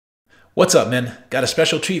What's up, men? Got a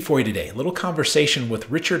special treat for you today. A little conversation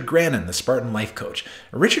with Richard Grannon, the Spartan Life Coach.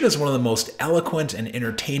 Richard is one of the most eloquent and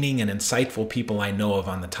entertaining and insightful people I know of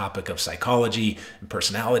on the topic of psychology and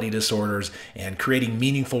personality disorders and creating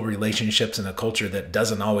meaningful relationships in a culture that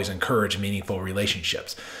doesn't always encourage meaningful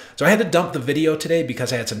relationships. So I had to dump the video today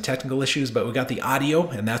because I had some technical issues, but we got the audio,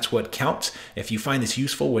 and that's what counts. If you find this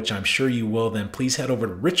useful, which I'm sure you will, then please head over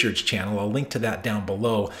to Richard's channel. I'll link to that down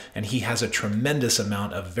below, and he has a tremendous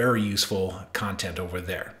amount of very useful content over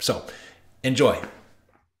there. So enjoy.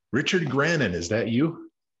 Richard Grannon, is that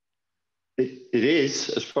you? It is,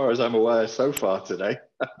 as far as I'm aware, so far today.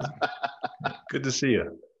 Good to see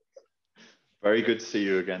you. Very good to see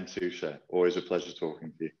you again too, sir. Always a pleasure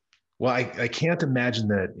talking to you. Well, I can't imagine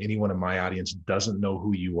that anyone in my audience doesn't know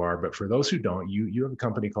who you are. But for those who don't, you have a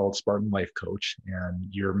company called Spartan Life Coach. And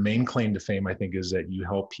your main claim to fame, I think, is that you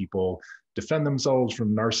help people defend themselves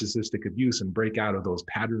from narcissistic abuse and break out of those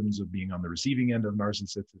patterns of being on the receiving end of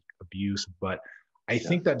narcissistic abuse. But I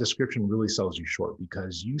think that description really sells you short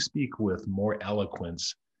because you speak with more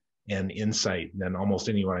eloquence and insight than almost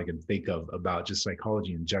anyone I can think of about just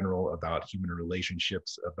psychology in general, about human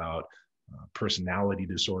relationships, about personality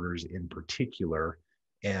disorders in particular.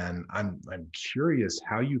 And I'm curious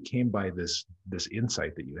how you came by this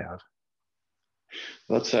insight that you have.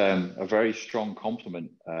 That's a very strong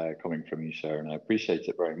compliment coming from you, sir, and I appreciate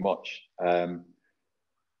it very much. I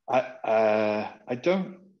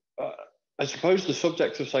don't. I suppose the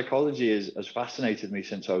subject of psychology has fascinated me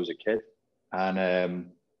since I was a kid, and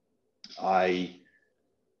I,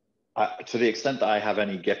 to the extent that I have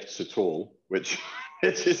any gifts at all, which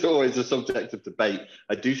it is always a subject of debate,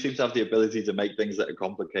 I do seem to have the ability to make things that are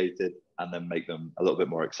complicated and then make them a little bit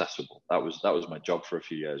more accessible. That was my job for a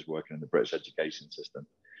few years, working in the British education system.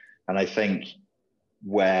 And I think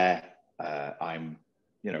where I'm,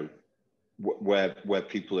 where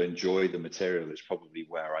people enjoy the material is probably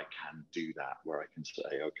where I can do that, where I can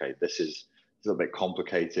say, okay, this is a little bit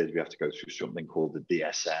complicated. We have to go through something called the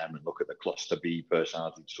DSM and look at the cluster B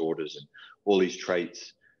personality disorders and all these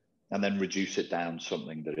traits, and then reduce it down to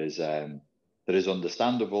something that is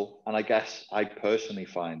understandable. And I guess I personally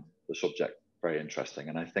find the subject very interesting.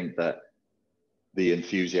 And I think that the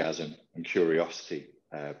enthusiasm and curiosity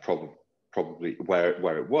probably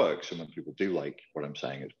where it works, and when people do like what I'm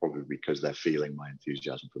saying, it's probably because they're feeling my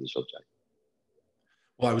enthusiasm for the subject.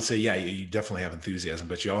 Well, I would say, yeah, you definitely have enthusiasm,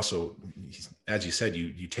 but you also, as you said,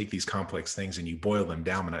 you take these complex things and you boil them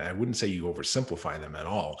down. And I wouldn't say you oversimplify them at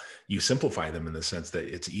all. You simplify them in the sense that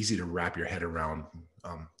it's easy to wrap your head around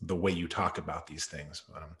the way you talk about these things.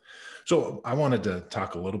 So I wanted to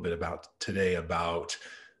talk a little bit about today about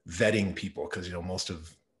vetting people, because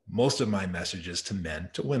most of my messages to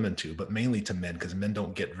men, to women too, but mainly to men, because men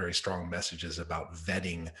don't get very strong messages about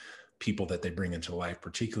vetting people that they bring into life,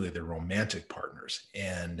 particularly their romantic partners.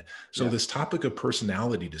 And so this topic of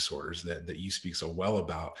personality disorders that you speak so well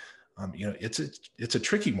about, it's a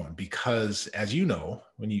tricky one, because as you know,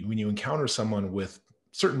 when you encounter someone with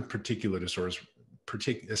certain particular disorders,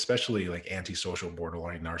 especially like antisocial,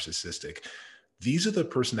 borderline narcissistic, these are the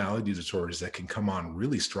personality disorders that can come on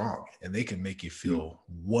really strong and they can make you feel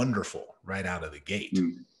wonderful right out of the gate.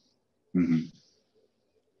 Mm-hmm.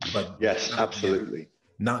 But yes, absolutely.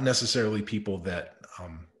 Not necessarily people that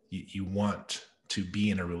you want to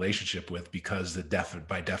be in a relationship with, because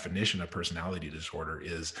by definition, a personality disorder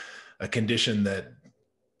is a condition that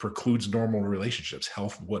precludes normal relationships,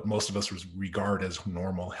 what most of us regard as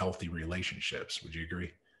normal, healthy relationships. Would you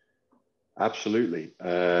agree? Absolutely.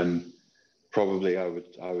 Probably I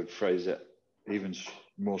would phrase it even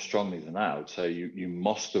more strongly than that. I would say you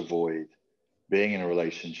must avoid being in a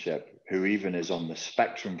relationship who even is on the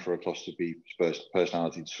spectrum for a cluster B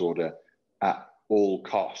personality disorder at all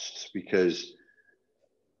costs, because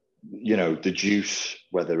the juice,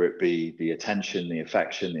 whether it be the attention, the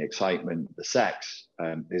affection, the excitement, the sex,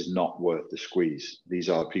 is not worth the squeeze. These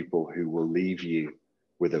are people who will leave you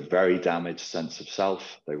with a very damaged sense of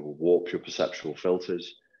self. They will warp your perceptual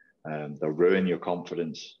filters. They'll ruin your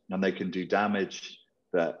confidence, and they can do damage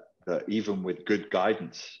that even with good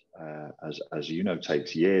guidance, as you know,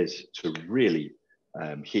 takes years to really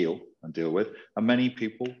heal and deal with. And many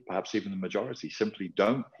people, perhaps even the majority, simply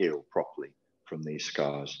don't heal properly from these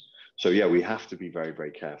scars. So yeah, we have to be very,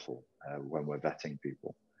 very careful when we're vetting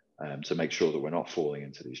people to make sure that we're not falling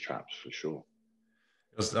into these traps, for sure.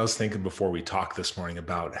 I was thinking before we talked this morning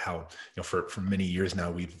about how, for many years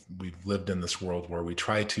now, we've lived in this world where we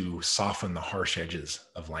try to soften the harsh edges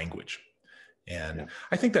of language. And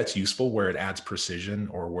I think that's useful where it adds precision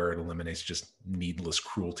or where it eliminates just needless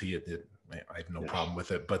cruelty. I have no problem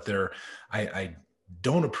with it. But I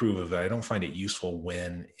don't approve of it. I don't find it useful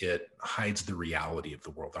when it hides the reality of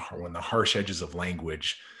the world, when the harsh edges of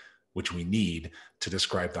language, which we need to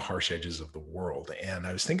describe the harsh edges of the world. And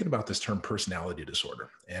I was thinking about this term personality disorder,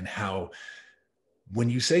 and how when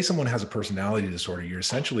you say someone has a personality disorder, you're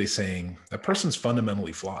essentially saying that person's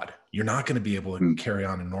fundamentally flawed. You're not going to be able to Mm. carry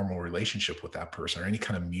on a normal relationship with that person, or any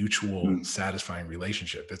kind of mutual satisfying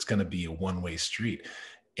relationship. It's going to be a one-way street.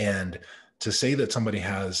 And to say that somebody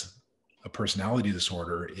has a personality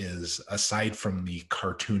disorder is, aside from the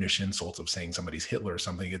cartoonish insults of saying somebody's Hitler or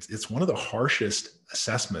something, it's one of the harshest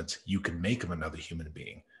assessments you can make of another human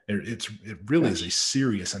being. It really is a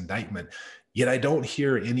serious indictment. Yet I don't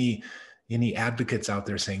hear any advocates out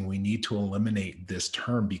there saying we need to eliminate this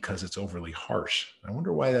term because it's overly harsh. I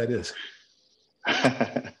wonder why that is.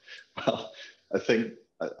 Well, I think,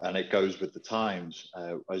 and it goes with the times,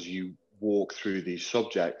 as you walk through these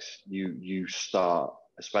subjects, you start,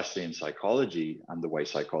 especially in psychology and the way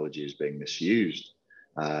psychology is being misused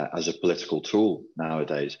as a political tool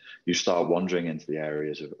nowadays, you start wandering into the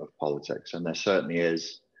areas of politics. And there certainly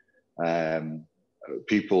is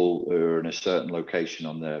people who are in a certain location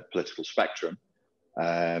on the political spectrum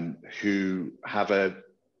who have a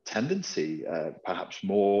tendency, perhaps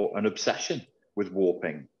more an obsession with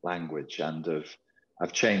warping language and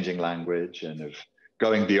of changing language and of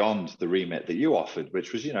going beyond the remit that you offered,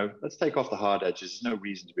 which was, let's take off the hard edges. There's no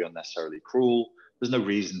reason to be unnecessarily cruel. There's no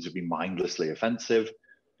reason to be mindlessly offensive.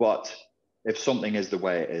 But if something is the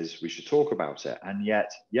way it is, we should talk about it. And yet,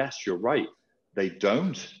 yes, you're right. They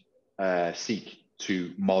don't seek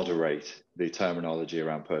to moderate the terminology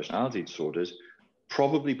around personality disorders,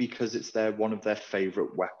 probably because it's one of their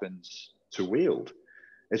favorite weapons to wield.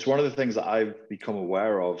 It's one of the things that I've become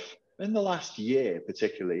aware of in the last year,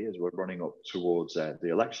 particularly as we're running up towards the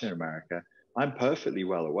election in America. I'm perfectly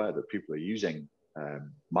well aware that people are using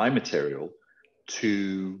my material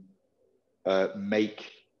to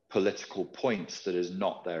make political points that is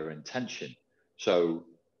not their intention. So,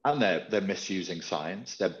 and they're misusing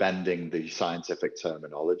science. They're bending the scientific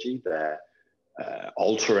terminology. They're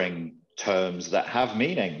altering terms that have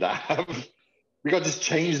meaning, we got to just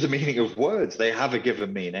change the meaning of words. They have a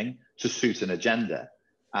given meaning to suit an agenda.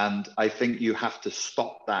 And I think you have to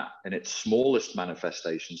stop that in its smallest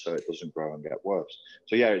manifestation so it doesn't grow and get worse.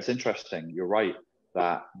 So yeah, it's interesting. You're right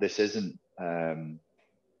that this isn't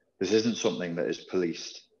something that is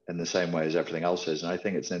policed in the same way as everything else is. And I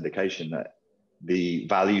think it's an indication that the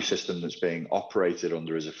value system that's being operated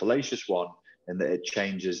under is a fallacious one, in that it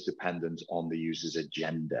changes dependent on the user's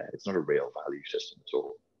agenda. It's not a real value system at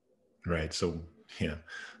all. Right. So, yeah.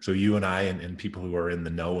 So you and I and people who are in the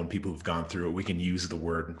know and people who've gone through it, we can use the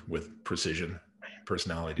word with precision,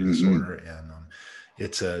 personality disorder. And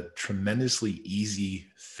it's a tremendously easy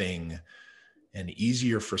thing, and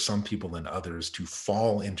easier for some people than others to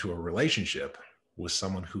fall into a relationship with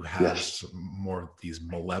someone who has more of these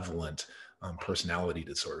malevolent personality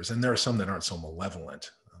disorders. And there are some that aren't so malevolent,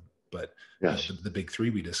 but the big three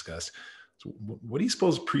we discussed. So what do you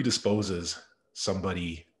suppose predisposes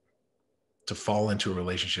somebody to fall into a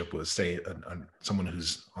relationship with, say, someone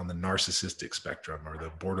who's on the narcissistic spectrum or the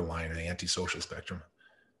borderline or the antisocial spectrum?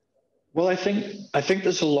 Well, I think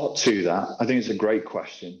there's a lot to that. I think it's a great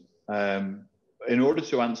question. In order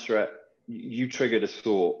to answer it, you triggered a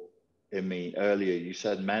thought in me earlier. You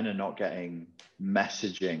said men are not getting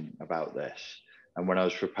messaging about this. And when I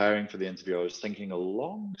was preparing for the interview, I was thinking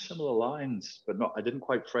along similar lines, but I didn't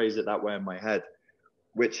quite phrase it that way in my head,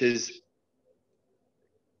 which is,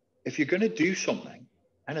 if you're going to do something,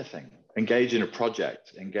 anything, engage in a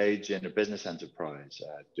project, engage in a business enterprise,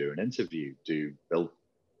 do an interview, go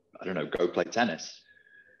play tennis,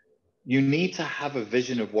 you need to have a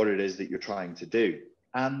vision of what it is that you're trying to do.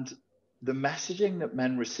 And the messaging that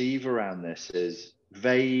men receive around this is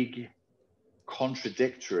vague,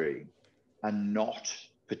 contradictory, and not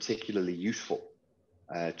particularly useful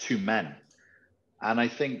to men. And I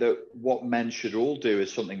think that what men should all do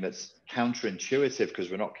is something that's counterintuitive, because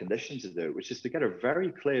we're not conditioned to do it, which is to get a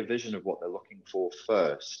very clear vision of what they're looking for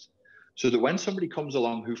first, so that when somebody comes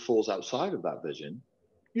along who falls outside of that vision,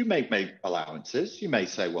 you may make allowances. You may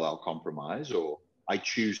say, well, I'll compromise, or I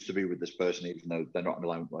choose to be with this person even though they're not in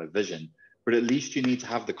alignment with my vision. But at least you need to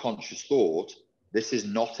have the conscious thought, this is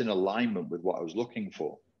not in alignment with what I was looking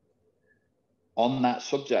for. On that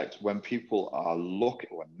subject, when people are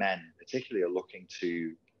when men particularly are looking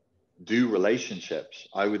to do relationships,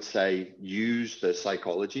 I would say use the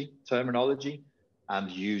psychology terminology and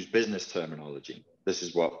use business terminology. This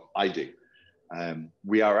is what I do.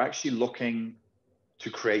 We are actually looking to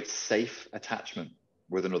create safe attachment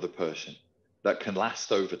with another person that can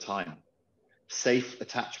last over time. Safe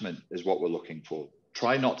attachment is what we're looking for.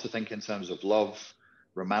 try not to think in terms of love,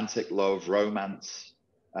 romantic love, romance,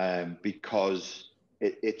 because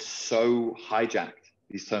it's so hijacked.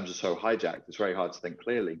 These terms are so hijacked. It's very hard to think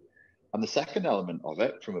clearly. And the second element of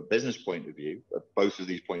it, from a business point of view, both of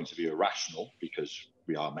these points of view are rational because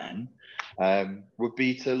we are men, would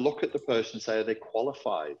be to look at the person and say, are they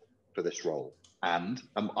qualified for this role? And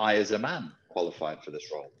am I, as a man, qualified for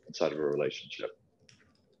this role inside of a relationship?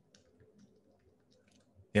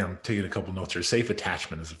 Yeah, I'm taking a couple notes here. Safe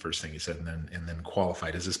attachment is the first thing you said, and then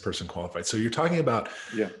qualified. Is this person qualified? So you're talking about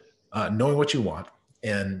knowing what you want,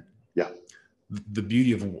 and the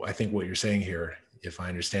beauty of, I think, what you're saying here, if I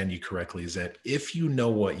understand you correctly, is that if you know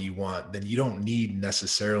what you want, then you don't need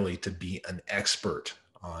necessarily to be an expert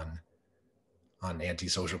on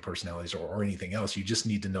antisocial personalities or anything else. You just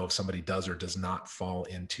need to know if somebody does or does not fall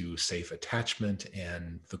into safe attachment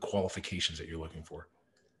and the qualifications that you're looking for.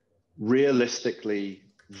 Realistically,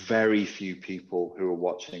 very few people who are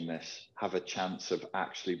watching this have a chance of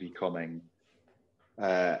actually becoming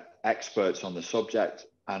experts on the subject.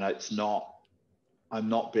 And I'm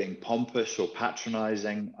not being pompous or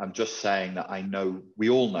patronizing. I'm just saying that I know, we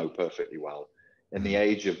all know perfectly well, in the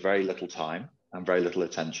age of very little time and very little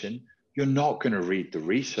attention, you're not going to read the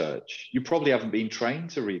research. You probably haven't been trained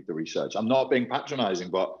to read the research. I'm not being patronizing,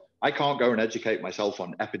 but I can't go and educate myself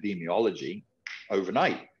on epidemiology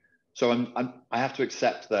overnight. So I have to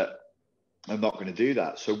accept that I'm not going to do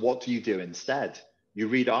that. So what do you do instead? You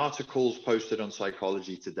read articles posted on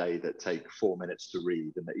Psychology Today that take 4 minutes to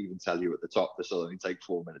read, and that even tell you at the top this will only take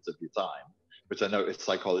 4 minutes of your time, which I notice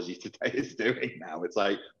Psychology Today is doing now. It's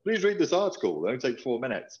like, please read this article, it'll only take 4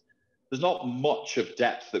 minutes. There's not much of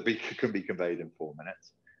depth that can be conveyed in 4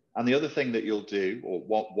 minutes. And the other thing that you'll do, or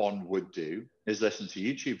what one would do, is listen to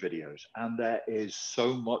YouTube videos. And there is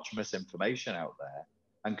so much misinformation out there,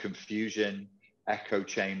 and confusion, echo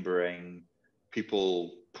chambering,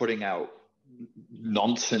 people putting out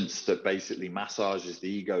nonsense that basically massages the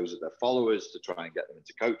egos of their followers to try and get them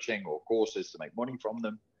into coaching or courses to make money from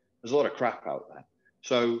them. There's a lot of crap out there.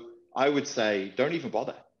 So I would say, don't even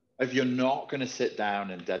bother. If you're not going to sit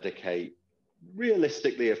down and dedicate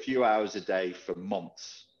realistically a few hours a day for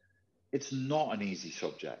months, it's not an easy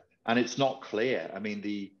subject, and it's not clear. I mean,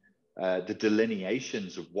 the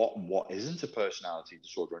delineations of what and what isn't a personality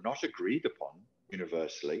disorder are not agreed upon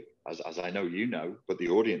universally, as I know you know, but the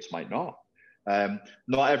audience might not.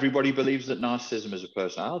 Not everybody believes that narcissism is a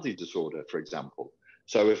personality disorder, for example.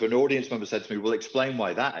 So if an audience member said to me, well, explain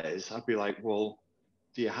why that is, I'd be like, well,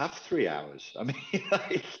 do you have 3 hours? I mean,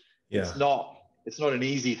 it's not an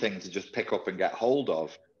easy thing to just pick up and get hold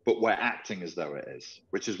of, but we're acting as though it is,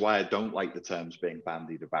 which is why I don't like the terms being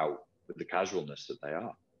bandied about with the casualness that they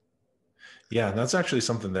are. Yeah, that's actually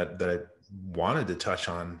something that I wanted to touch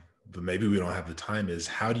on, but maybe we don't have the time, is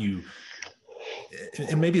how do you,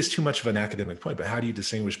 and maybe it's too much of an academic point, but how do you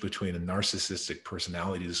distinguish between a narcissistic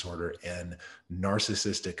personality disorder and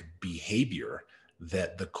narcissistic behavior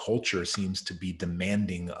that the culture seems to be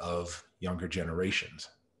demanding of younger generations?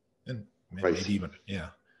 And maybe even,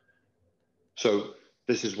 So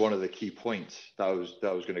this is one of the key points that I was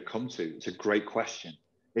going to come to. It's a great question.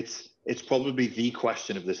 It's probably the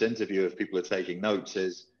question of this interview, if people are taking notes,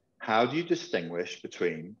 is how do you distinguish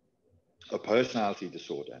between a personality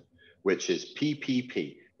disorder, which is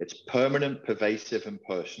PPP? It's permanent, pervasive, and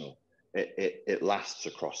personal. It lasts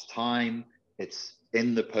across time. It's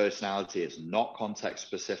in the personality. It's not context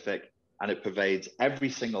specific, and it pervades every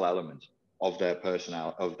single element of their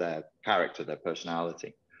of their character, their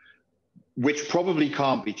personality, which probably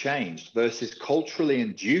can't be changed, versus culturally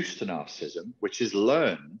induced narcissism, which is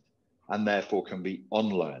learned and therefore can be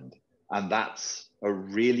unlearned. And that's a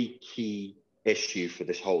really key issue for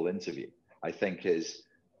this whole interview, I think, is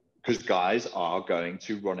because guys are going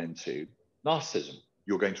to run into narcissism.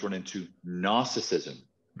 You're going to run into narcissism,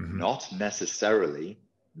 not necessarily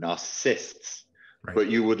narcissists. Right. But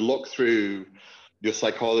you would look through your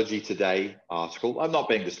Psychology Today article. I'm not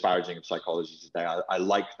being disparaging of Psychology Today. I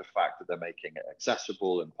like the fact that they're making it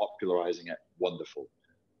accessible and popularizing it. Wonderful.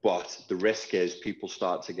 But the risk is people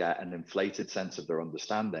start to get an inflated sense of their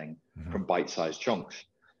understanding from bite-sized chunks.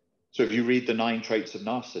 So if you read the 9 traits of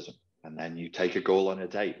narcissism, and then you take a girl on a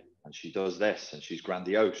date, and she does this, and she's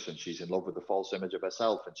grandiose, and she's in love with the false image of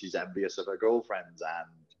herself, and she's envious of her girlfriends,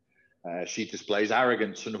 and she displays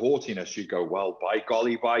arrogance and haughtiness, you go, well, by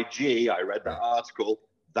golly, by gee, I read that article,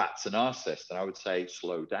 that's a narcissist. And I would say,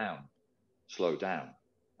 slow down.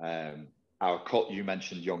 You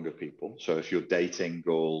mentioned younger people. So if you're dating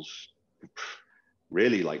girls,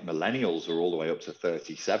 really, like, millennials are all the way up to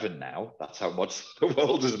 37 now. That's how much the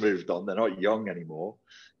world has moved on. They're not young anymore.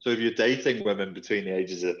 So if you're dating women between the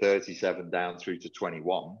ages of 37 down through to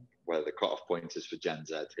 21, where the cutoff point is for Gen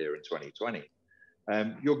Z here in 2020,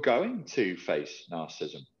 you're going to face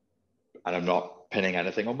narcissism. And I'm not pinning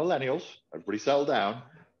anything on millennials. Everybody settle down.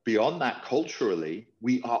 Beyond that, culturally,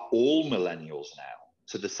 we are all millennials now,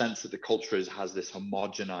 to the sense that the culture has this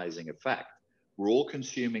homogenizing effect. We're all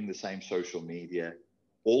consuming the same social media.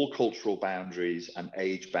 All cultural boundaries and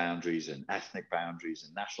age boundaries and ethnic boundaries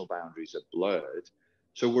and national boundaries are blurred.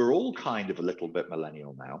 So we're all kind of a little bit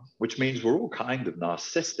millennial now, which means we're all kind of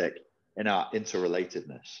narcissistic in our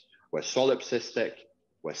interrelatedness. We're solipsistic,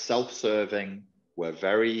 we're self-serving, we're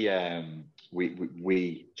very,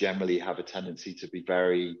 we generally have a tendency to be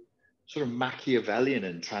very sort of Machiavellian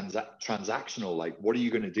and transactional, like, what are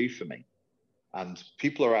you going to do for me? And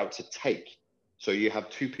people are out to take. So you have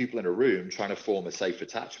two people in a room trying to form a safe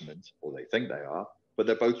attachment, or they think they are, but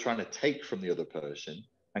they're both trying to take from the other person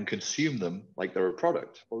and consume them like they're a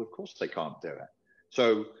product. Well, of course they can't do it.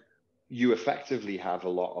 So you effectively have a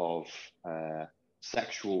lot of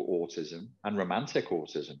sexual autism and romantic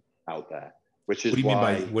autism out there, which is what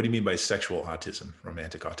do you mean by sexual autism,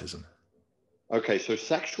 romantic autism? Okay, so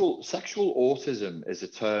sexual autism is a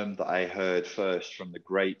term that I heard first from the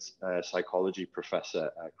great psychology professor,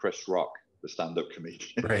 Chris Rock, the stand-up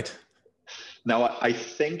comedian. Right. Now, I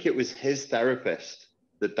think it was his therapist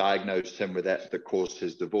that diagnosed him with it, that caused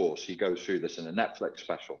his divorce. He goes through this in a Netflix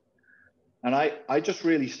special. And I just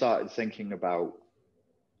really started thinking about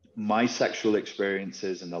my sexual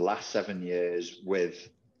experiences in the last 7 years with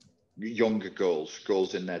younger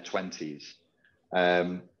girls in their 20s.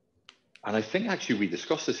 And I think actually we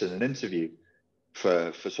discussed this in an interview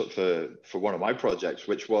for one of my projects,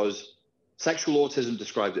 which was sexual autism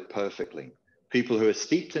described it perfectly. People who are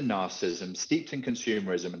steeped in narcissism, steeped in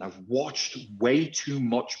consumerism, and have watched way too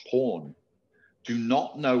much porn do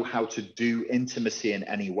not know how to do intimacy in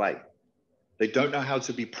any way. They don't know how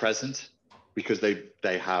to be present because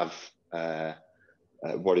they have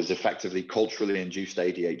what is effectively culturally induced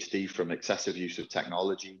ADHD from excessive use of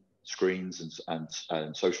technology, screens,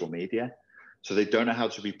 and social media. So they don't know how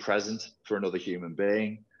to be present for another human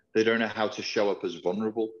being. They don't know how to show up as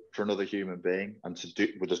vulnerable for another human being, and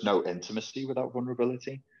there's no intimacy without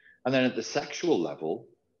vulnerability. And then at the sexual level,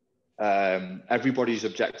 everybody's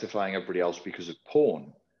objectifying everybody else because of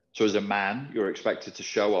porn. So as a man, you're expected to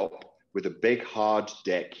show up with a big hard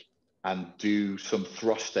dick and do some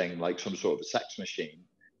thrusting like some sort of a sex machine.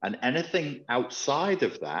 And anything outside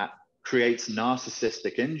of that creates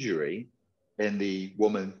narcissistic injury in the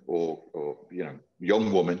woman or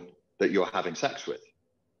young woman that you're having sex with.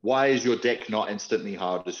 Why is your dick not instantly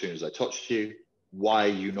hard as soon as I touched you? Why are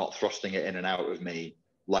you not thrusting it in and out of me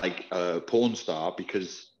like a porn star?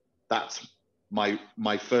 Because that's my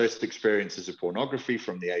first experiences of pornography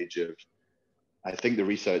from the age of, I think the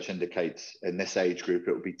research indicates in this age group,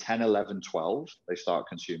 it would be 10, 11, 12, they start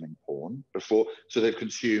consuming porn before. So they've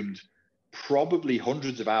consumed probably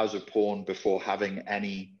hundreds of hours of porn before having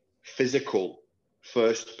any physical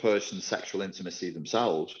first-person sexual intimacy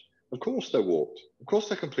themselves. Of course they're warped. Of course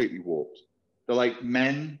they're completely warped. They're like,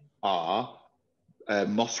 men are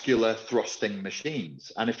muscular thrusting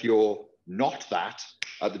machines. And if you're not that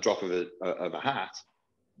at the drop of a hat,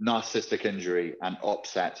 narcissistic injury and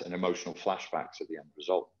upset and emotional flashbacks are the end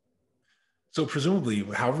result. So presumably,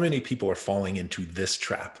 however many people are falling into this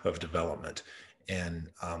trap of development, and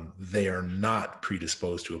they are not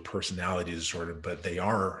predisposed to a personality disorder, but they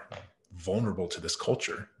are vulnerable to this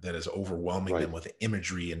culture that is overwhelming them with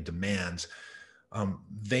imagery and demands.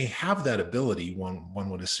 They have that ability, one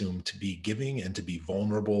would assume, to be giving and to be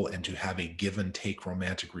vulnerable and to have a give and take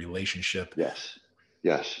romantic relationship.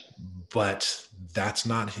 Yes. But that's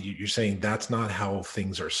not, you're saying that's not how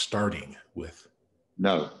things are starting with.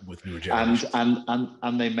 No. With newer generations.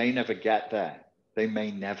 And they may never get there.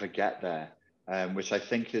 Which I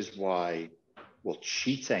think is why,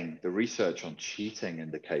 cheating, the research on cheating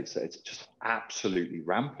indicates that it's just absolutely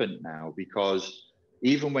rampant now, because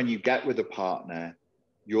even when you get with a partner,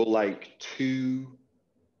 you're like two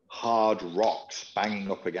hard rocks banging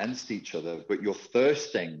up against each other, but you're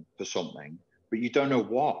thirsting for something, but you don't know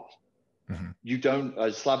what. Mm-hmm. You don't,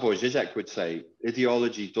 as Slavoj Žižek would say,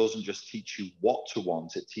 ideology doesn't just teach you what to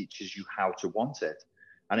want, it teaches you how to want it.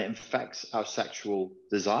 And it infects our sexual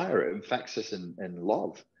desire. It infects us in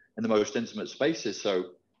love, in the most intimate spaces.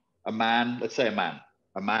 So a man, let's say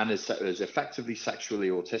a man is effectively sexually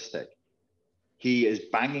autistic. He is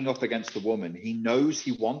banging up against a woman. He knows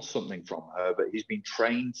he wants something from her, but he's been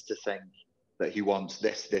trained to think that he wants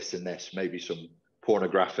this, this, and this, maybe some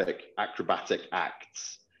pornographic, acrobatic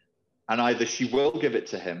acts. And either she will give it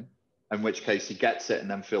to him, in which case he gets it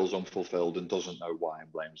and then feels unfulfilled and doesn't know why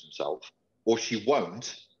and blames himself, or she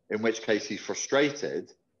won't, in which case he's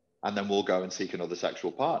frustrated and then will go and seek another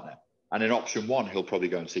sexual partner. And in option one, he'll probably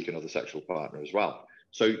go and seek another sexual partner as well.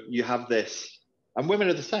 So you have this, and women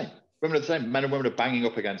are the same. Women are the same. Men and women are banging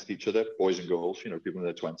up against each other, boys and girls, you know, people in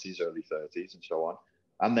their 20s, early 30s, and so on.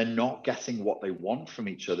 And they're not getting what they want from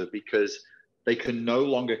each other because they can no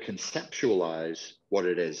longer conceptualize what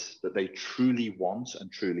it is that they truly want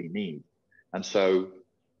and truly need. And so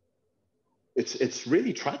it's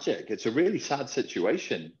really tragic. It's a really sad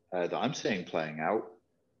situation that I'm seeing playing out,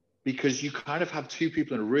 because you kind of have two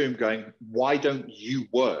people in a room going, why don't you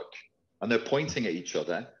work? And they're pointing at each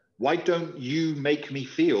other. Why don't you make me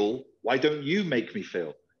feel? Why don't you make me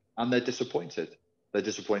feel? And they're disappointed. They're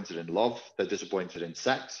disappointed in love. They're disappointed in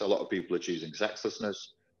sex. A lot of people are choosing sexlessness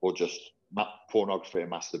or just pornography and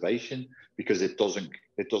masturbation because it doesn't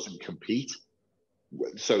compete.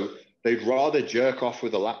 So they'd rather jerk off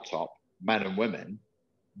with a laptop, men and women,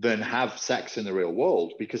 than have sex in the real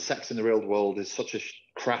world, because sex in the real world is such a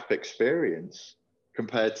crap experience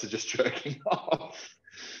compared to just jerking off.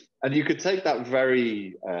 And you could take that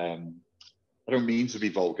very, I don't mean to be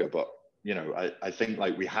vulgar, but you know, I think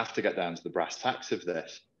like we have to get down to the brass tacks of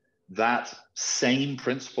this. That same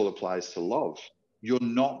principle applies to love. You're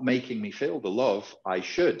not making me feel the love I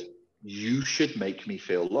should. You should make me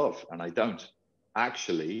feel love, and I don't.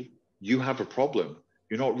 Actually, you have a problem.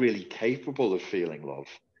 You're not really capable of feeling love.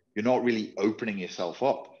 You're not really opening yourself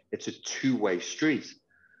up. It's a two-way street.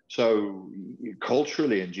 So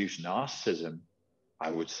culturally induced narcissism,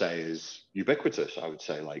 I would say, is ubiquitous. I would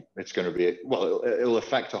say like it's going to be, well, it'll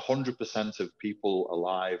affect 100% of people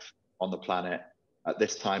alive on the planet at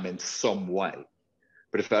this time in some way.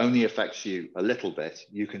 But if it only affects you a little bit,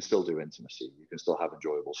 you can still do intimacy. You can still have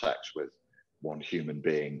enjoyable sex with one human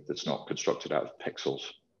being that's not constructed out of pixels.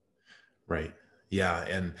 Right. Yeah.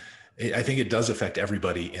 And I think it does affect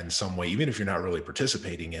everybody in some way, even if you're not really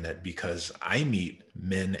participating in it, because I meet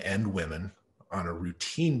men and women on a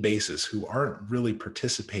routine basis who aren't really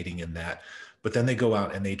participating in that, but then they go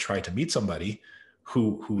out and they try to meet somebody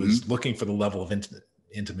who is looking for the level of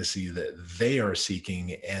intimacy that they are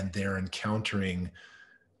seeking, and they're encountering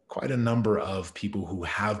quite a number of people who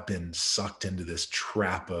have been sucked into this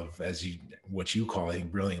trap of, what you call, I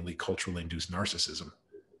think, brilliantly, culturally induced narcissism.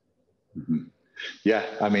 Mm-hmm. Yeah,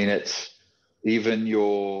 I mean, it's even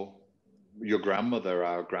your grandmother,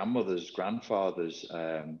 our grandmothers, grandfathers.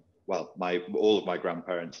 Well, all of my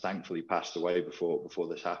grandparents thankfully passed away before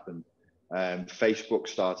this happened. Facebook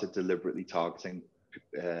started deliberately targeting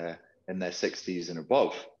in their 60s and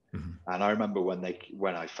above. Mm-hmm. And I remember when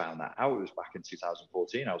I found that out, it was back in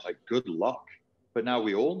 2014. I was like, good luck. But now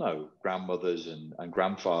we all know grandmothers and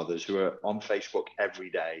grandfathers who are on Facebook every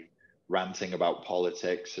day, ranting about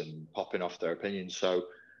politics and popping off their opinions. So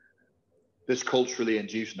this culturally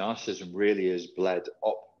induced narcissism really is bled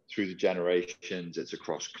up through the generations. It's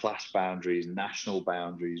across class boundaries, national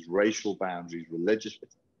boundaries, racial boundaries, religious.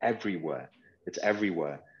 It's everywhere. It's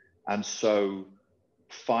everywhere. And so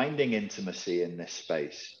finding intimacy in this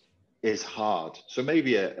space is hard. So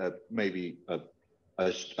maybe a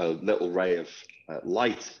little ray of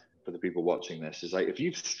light for the people watching this is like, if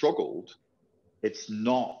you've struggled, it's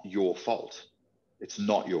not your fault. It's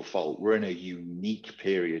not your fault. We're in a unique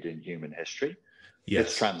period in human history. Yes.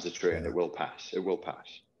 It's transitory and it will pass. It will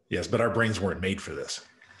pass. Yes, but our brains weren't made for this.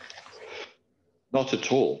 Not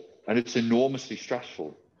at all. And it's enormously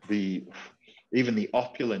stressful. Even the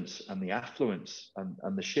opulence and the affluence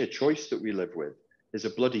and the sheer choice that we live with is a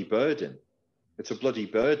bloody burden. It's a bloody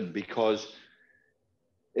burden, because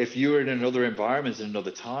if you were in another environment in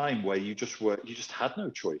another time where you just had no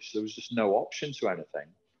choice, there was just no option to anything,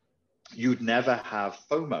 you'd never have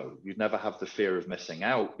FOMO. You'd never have the fear of missing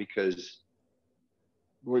out, because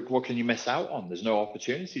what can you miss out on? There's no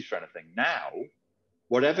opportunities for anything. Now,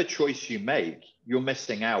 whatever choice you make, you're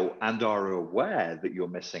missing out, and are aware that you're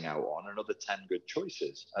missing out on another 10 good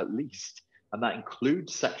choices at least. And that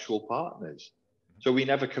includes sexual partners. So we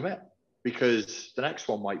never commit, because the next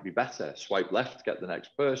one might be better. Swipe left, get the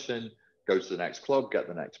next person, go to the next club, get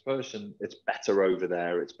the next person. It's better over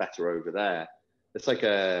there. It's better over there. It's like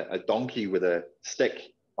a donkey with a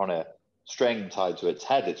stick on a string tied to its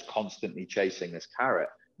head. It's constantly chasing this carrot.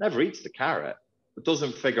 Never eats the carrot, but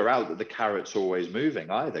doesn't figure out that the carrot's always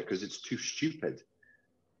moving either, because it's too stupid.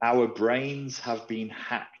 Our brains have been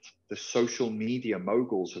hacked. The social media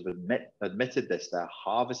moguls have admitted this. They're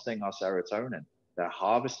harvesting our serotonin. They're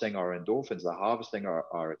harvesting our endorphins. They're harvesting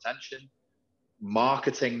our attention.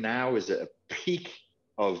 Marketing now is at a peak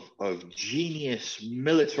of genius,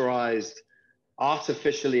 militarized,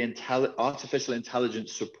 artificial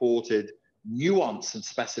intelligence supported nuance and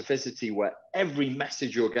specificity, where every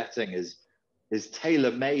message you're getting is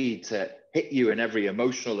tailor made to hit you in every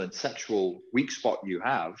emotional and sexual weak spot you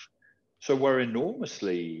have. So we're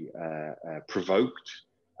enormously provoked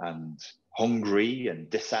and hungry and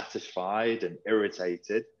dissatisfied and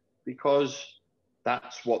irritated, because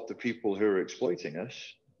that's what the people who are exploiting us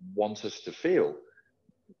want us to feel.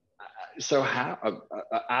 So how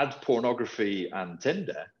add pornography and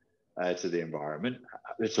Tinder to the environment?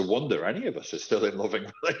 It's a wonder any of us are still in loving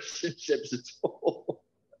relationships at all.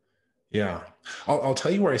 Yeah. I'll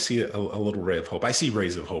tell you where I see a little ray of hope. I see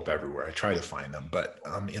rays of hope everywhere. I try to find them, but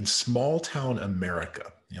in small town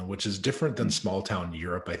America, which is different than small town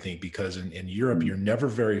Europe, I think, because in Europe, you're never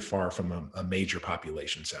very far from a major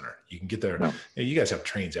population center. You can get there. No. You guys have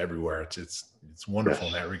trains everywhere. It's wonderful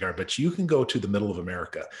Yes. in that regard, but you can go to the middle of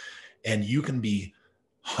America and you can be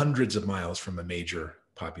hundreds of miles from a major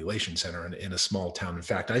population center in a small town. In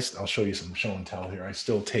fact, I'll show you some show and tell here. I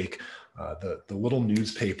still take the little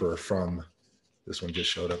newspaper from, this one just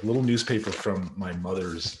showed up, little newspaper from my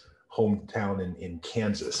mother's hometown in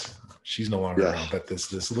Kansas. She's no longer around, but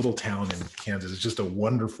this little town in Kansas is just a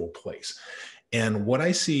wonderful place. And what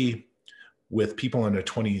I see with people in their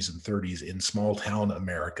 20s and 30s in small town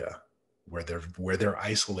America, where they're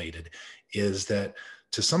isolated, is that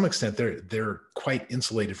to some extent they're quite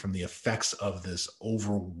insulated from the effects of this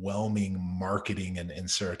overwhelming marketing and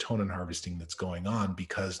serotonin harvesting that's going on,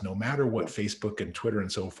 because no matter what Facebook and Twitter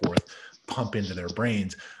and so forth pump into their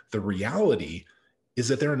brains, the reality is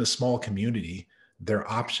that they're in a small community. Their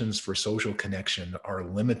options for social connection are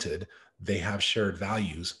limited. They have shared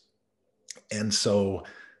values. And so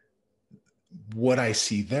what I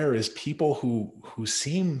see there is people who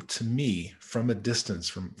seem to me, from a distance,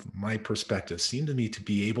 from my perspective, seem to me to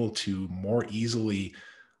be able to more easily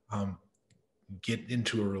get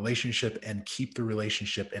into a relationship and keep the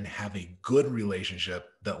relationship and have a good relationship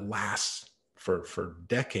that lasts for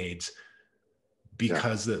decades,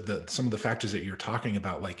 because some of the factors that you're talking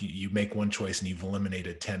about, like you make one choice and you've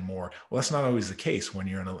eliminated 10 more. Well, that's not always the case when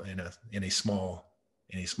you're in a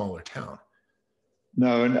smaller town.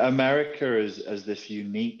 No, and America has this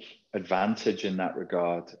unique advantage in that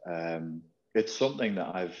regard. It's something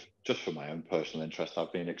that I've, just for my own personal interest,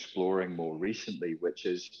 I've been exploring more recently, which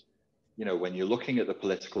is, when you're looking at the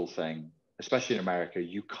political thing, especially in America,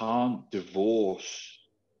 you can't divorce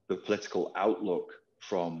the political outlook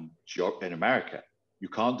in America. You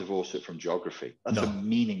can't divorce it from geography. That's a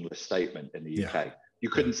meaningless statement in the UK. Yeah. You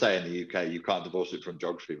couldn't say in the UK, you can't divorce it from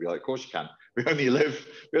geography. Be like, of course you can. We only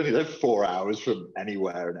live 4 hours from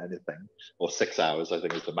anywhere and anything, or 6 hours, I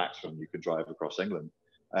think, is the maximum you can drive across England.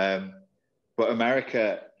 But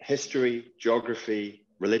America, history, geography,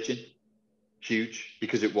 religion, huge,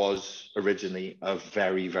 because it was originally a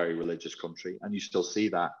very, very religious country, and you still see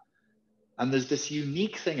that. And there's this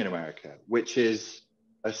unique thing in America, which is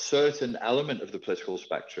a certain element of the political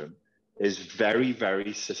spectrum is very,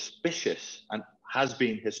 very suspicious, and has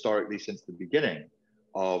been historically since the beginning,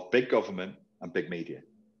 of big government and big media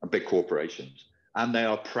and big corporations. And they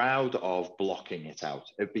are proud of blocking it out.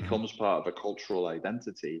 It becomes part of a cultural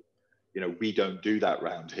identity. We don't do that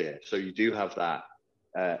around here. So you do have that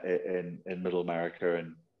in middle America.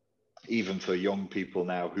 And even for young people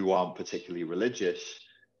now who aren't particularly religious,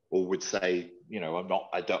 or would say, I'm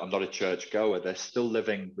not a church goer, they're still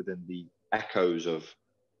living within the echoes of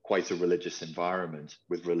quite a religious environment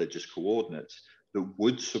with religious coordinates that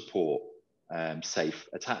would support safe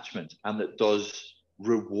attachment, and that does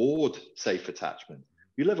reward safe attachment.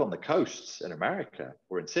 You live on the coasts in America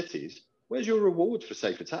or in cities, where's your reward for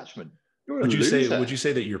safe attachment? Would you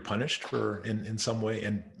say that you're punished in some way,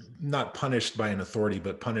 and not punished by an authority,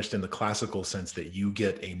 but punished in the classical sense that you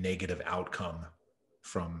get a negative outcome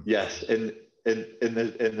from? Yes, in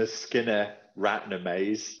the Skinner rat in a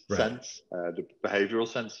maze sense, the behavioral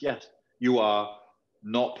sense, yes, you are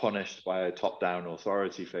not punished by a top-down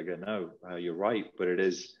authority figure. No, you're right, but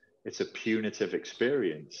it's a punitive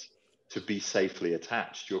experience to be safely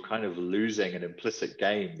attached. You're kind of losing an implicit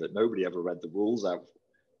game that nobody ever read the rules out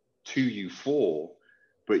to you for,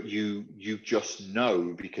 but you just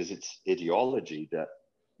know, because it's ideology, that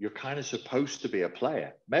you're kind of supposed to be a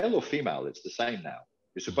player, male or female. It's the same now.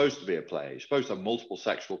 You're supposed to be a player. You're supposed to have multiple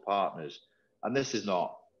sexual partners, and this is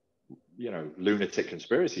not, lunatic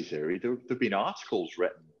conspiracy theory. There have been articles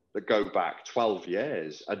written that go back 12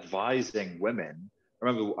 years advising women. I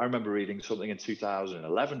remember reading something in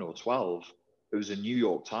 2011 or 12. It was a New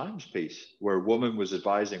York Times piece where a woman was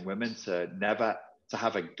advising women to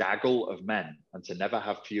have a gaggle of men and to never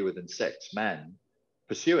have fewer than 6 men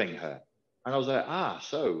pursuing her. And I was like,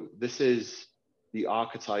 so this is the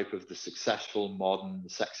archetype of the successful, modern,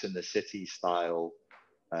 Sex in the City style,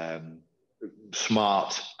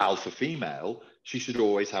 smart alpha female. She should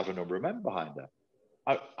always have a number of men behind her.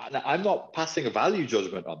 I'm not passing a value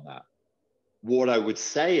judgment on that. What I would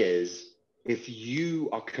say is, if you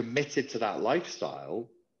are committed to that lifestyle,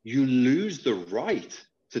 you lose the right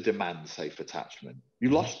to demand safe attachment. You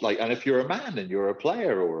lost, like, and if you're a man and you're a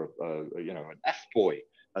player or an F boy,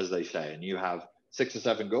 as they say, and you have 6 or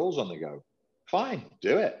 7 goals on the go, fine,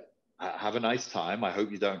 do it. Have a nice time. I hope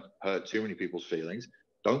you don't hurt too many people's feelings.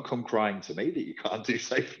 Don't come crying to me that you can't do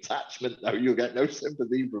safe attachment. No, you'll get no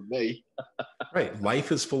sympathy from me. Right.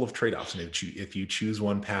 Life is full of trade-offs. And if you choose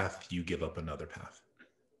one path, you give up another path.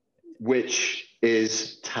 Which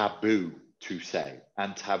is taboo to say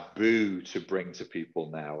and taboo to bring to people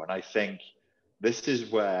now. And I think this is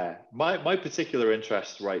where my particular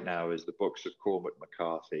interest right now is the books of Cormac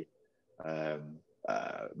McCarthy.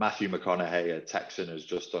 Matthew McConaughey, a Texan, has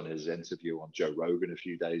just done his interview on Joe Rogan a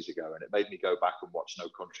few days ago, and it made me go back and watch No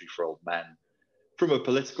Country for Old Men from a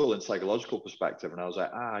political and psychological perspective. And I was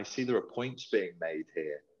like, I see there are points being made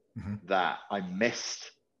here that I missed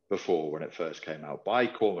before when it first came out by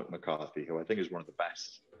Cormac McCarthy, who I think is one of the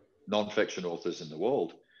best non-fiction authors in the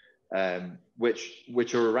world,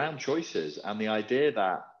 which are around choices and the idea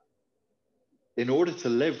that in order to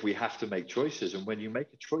live, we have to make choices. And when you make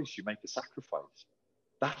a choice, you make a sacrifice.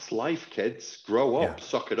 That's life, kids. Grow up,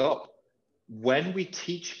 suck it up. When we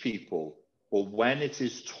teach people, or when it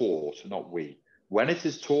is taught, not we, when it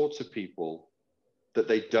is taught to people that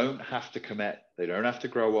they don't have to commit, they don't have to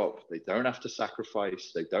grow up, they don't have to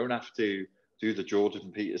sacrifice, they don't have to do the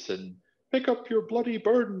Jordan Peterson, pick up your bloody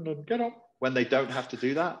burden and get up. When they don't have to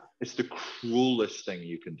do that, it's the cruelest thing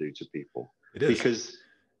you can do to people. It is. Because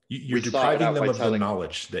you're depriving them of the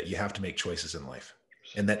knowledge that you have to make choices in life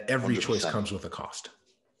and that every 100%. Choice comes with a cost.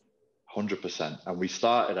 100%. And we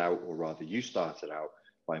started out, or rather you started out,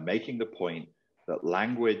 by making the point that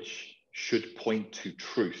language should point to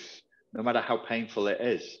truth. No matter how painful it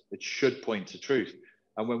is, it should point to truth.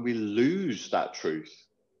 And when we lose that truth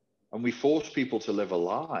and we force people to live a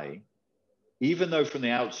lie, even though from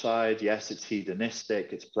the outside, yes, it's hedonistic,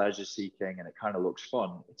 it's pleasure seeking, and it kind of looks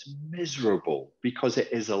fun, it's miserable because it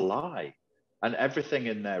is a lie. And everything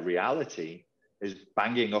in their reality is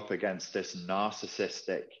banging up against this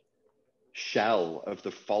narcissistic shell of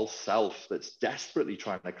the false self that's desperately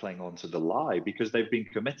trying to cling on to the lie because they've been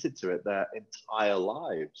committed to it their entire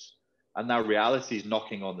lives. And now reality is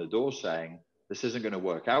knocking on the door saying, this isn't going to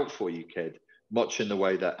work out for you, kid, much in the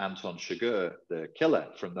way that Anton Chigurh, the killer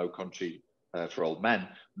from No Country for Old Men,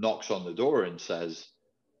 knocks on the door and says,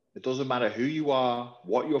 it doesn't matter who you are,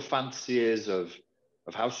 what your fantasy is of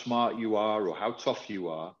how smart you are or how tough you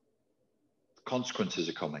are, consequences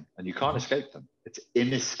are coming and you can't escape them. It's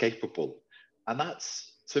inescapable. And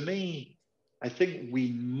that's, to me, I think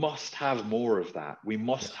we must have more of that. We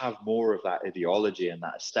must have more of that ideology and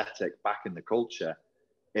that aesthetic back in the culture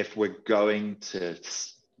if we're going to,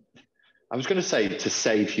 I was going to say to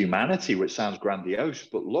save humanity, which sounds grandiose,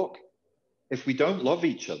 but look, if we don't love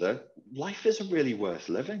each other, life isn't really worth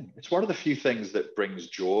living. It's one of the few things that brings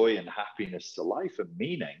joy and happiness to life and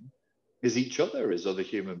meaning is each other, is other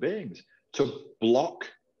human beings. To block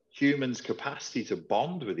humans' capacity to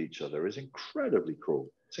bond with each other is incredibly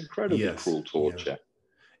cruel. It's incredibly cruel torture. Yeah.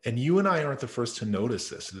 And you and I aren't the first to notice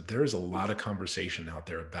this, that there's a lot of conversation out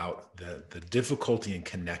there about the difficulty in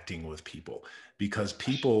connecting with people because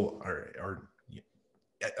people are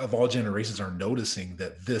of all generations are noticing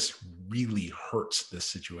that this really hurts this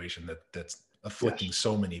situation that's afflicting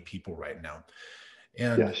so many people right now.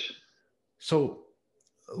 And so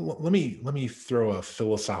let me throw a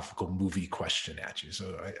philosophical movie question at you.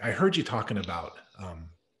 So I heard you talking about,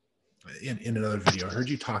 in another video, I heard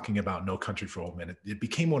you talking about No Country for Old Men. It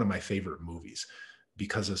became one of my favorite movies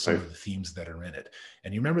because of some of the themes that are in it.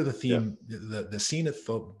 And you remember the theme, the scene at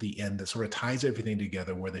the end that sort of ties everything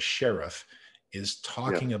together where the sheriff is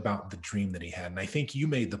talking about the dream that he had. And I think you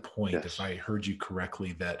made the point, if I heard you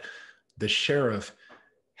correctly, that the sheriff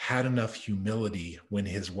had enough humility when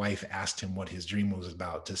his wife asked him what his dream was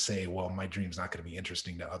about to say, well, my dream's not going to be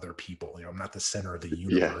interesting to other people. You know, I'm not the center of the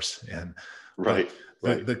universe. And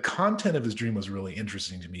the content of his dream was really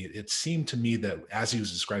interesting to me. It seemed to me that as he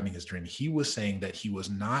was describing his dream, he was saying that he was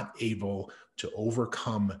not able to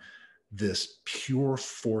overcome this pure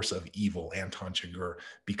force of evil, Anton Chigurh,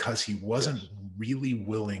 because he wasn't really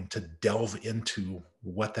willing to delve into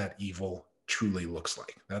what that evil truly looks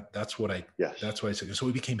like. That's what I said. So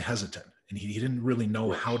he became hesitant and he didn't really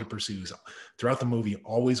know how to pursue. Throughout the movie,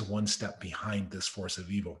 always one step behind this force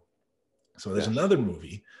of evil. So there's Yes. another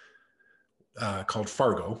movie called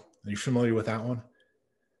Fargo. Are you familiar with that one?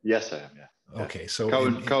 Yes, I am. Yeah. Yeah. Okay, so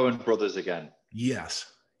Cohen brothers again.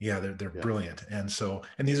 yes, yeah, they're Yeah. brilliant, and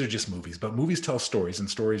these are just movies, but movies tell stories, and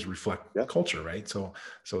stories reflect Yeah. culture, right? So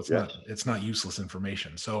Yes. it's not useless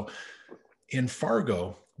information. So in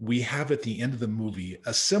Fargo, we have at the end of the movie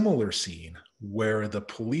a similar scene where the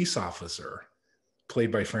police officer,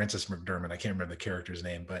 played by Frances McDermott, I can't remember the character's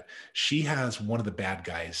name, but she has one of the bad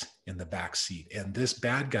guys in the back seat, and this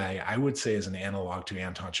bad guy, I would say, is an analog to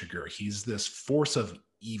Anton Chigurh. He's this force of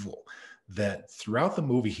evil that throughout the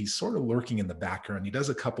movie, he's sort of lurking in the background. He does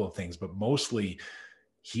a couple of things, but mostly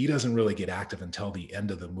he doesn't really get active until the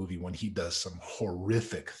end of the movie when he does some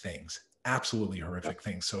horrific things, absolutely horrific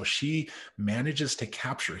things. So she manages to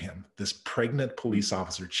capture him. This pregnant police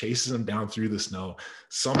officer chases him down through the snow,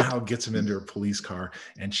 somehow gets him into her police car,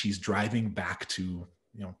 and she's driving back to,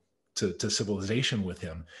 to civilization with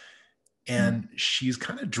him. And she's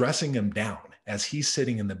kind of dressing him down as he's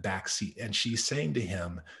sitting in the back seat. And she's saying to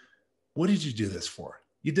him, "What did you do this for?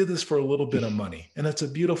 You did this for a little bit of money, and it's a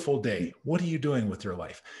beautiful day. What are you doing with your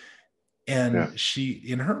life?" And she,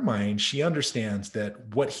 in her mind, she understands that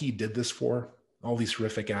what he did this for, all these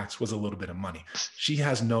horrific acts, was a little bit of money. She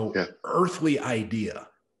has no earthly idea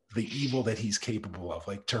the evil that he's capable of.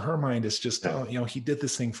 Like, to her mind, it's just, he did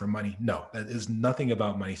this thing for money. No, that is nothing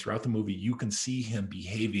about money. Throughout the movie, you can see him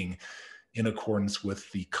behaving in accordance with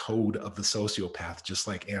the code of the sociopath, just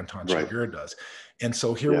like Anton Chigurh does. And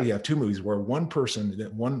so here we have two movies where one person,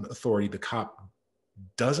 one authority, the cop,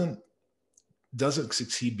 doesn't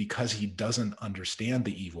succeed because he doesn't understand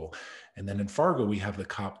the evil. And then in Fargo, we have the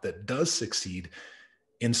cop that does succeed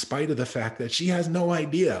in spite of the fact that she has no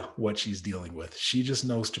idea what she's dealing with. She just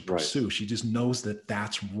knows to pursue. She just knows that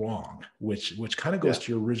that's wrong, which kind of goes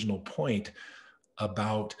to your original point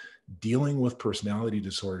about dealing with personality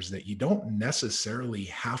disorders, that you don't necessarily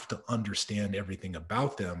have to understand everything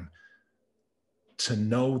about them to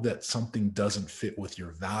know that something doesn't fit with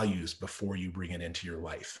your values before you bring it into your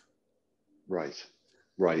life. Right.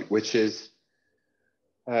 Which is,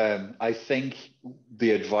 I think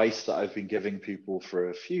the advice that I've been giving people for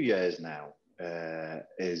a few years now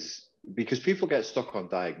is, because people get stuck on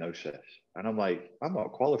diagnosis, and I'm like, I'm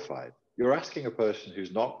not qualified. You're asking a person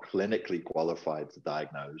who's not clinically qualified to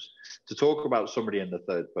diagnose to talk about somebody in the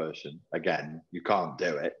third person. Again, you can't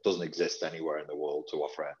do it. It doesn't exist anywhere in the world to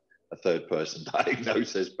offer a third person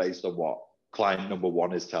diagnosis based on what client number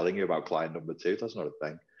one is telling you about client number two. That's not a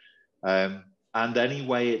thing. And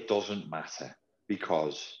anyway, it doesn't matter,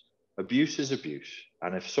 because abuse is abuse.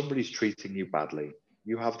 And if somebody's treating you badly,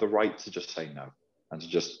 you have the right to just say no and to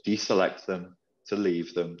just deselect them, to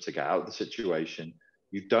leave them, to get out of the situation.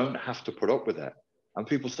 You don't have to put up with it. And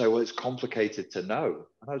people say, well, it's complicated to know.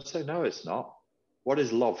 And I would say, no, it's not. What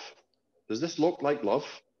is love? Does this look like love?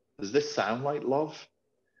 Does this sound like love?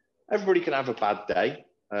 Everybody can have a bad day.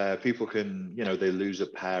 People can, they lose a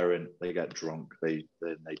parent, they get drunk, they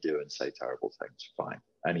do and say terrible things. Fine.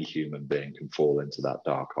 Any human being can fall into that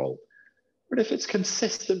dark hole. But if it's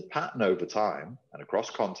consistent pattern over time and across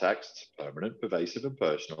contexts, permanent, pervasive, and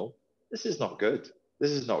personal, this is not good.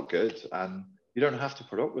 This is not good. And you don't have to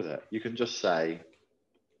put up with it. You can just say,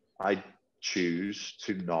 I choose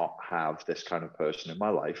to not have this kind of person in my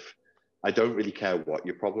life. I don't really care what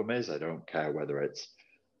your problem is. I don't care whether it's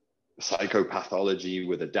psychopathology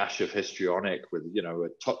with a dash of histrionic, with a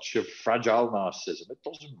touch of fragile narcissism. It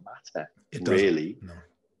doesn't matter. It doesn't, really.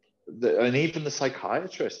 No. And even the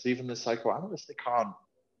psychiatrists, even the psychoanalysts,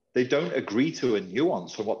 they don't agree to a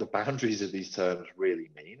nuance on what the boundaries of these terms really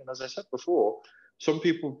mean. And as I said before, some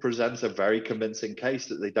people present a very convincing case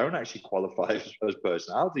that they don't actually qualify as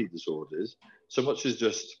personality disorders so much as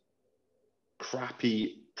just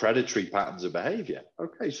crappy predatory patterns of behavior.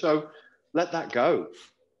 Okay, so let that go.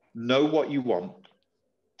 Know what you want.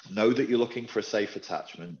 Know that you're looking for a safe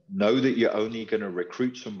attachment. Know that you're only going to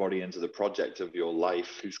recruit somebody into the project of your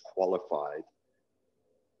life who's qualified.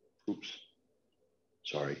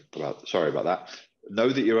 Sorry about that. Know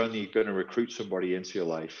that you're only going to recruit somebody into your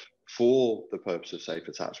life for the purpose of safe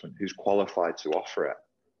attachment who's qualified to offer it.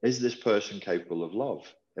 Is this person capable of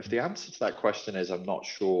love? If the answer to that question is I'm not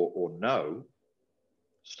sure or no,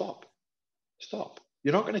 stop.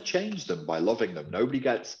 You're not going to change them by loving them.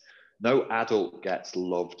 No adult gets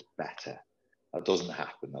loved better. That doesn't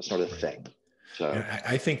happen. That's not a thing. So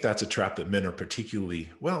I think that's a trap that men are particularly,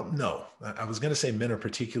 no, I was going to say men are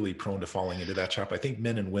particularly prone to falling into that trap. I think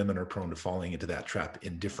men and women are prone to falling into that trap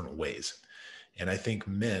in different ways. And I think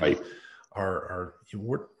men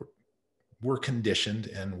we're conditioned,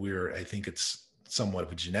 and I think it's somewhat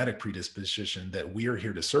of a genetic predisposition that we are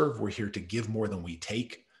here to serve. We're here to give more than we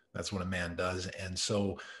take. That's what a man does. And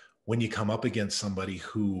so when you come up against somebody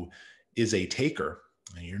who is a taker,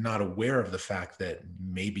 and you're not aware of the fact that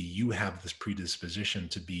maybe you have this predisposition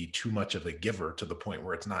to be too much of a giver to the point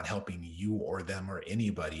where it's not helping you or them or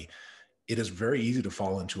anybody, it is very easy to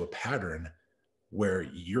fall into a pattern where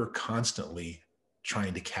you're constantly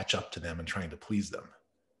trying to catch up to them and trying to please them.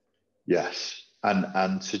 Yes.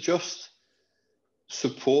 And to just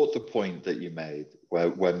support the point that you made,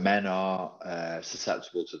 where men are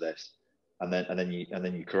susceptible to this, and then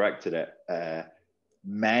you corrected it.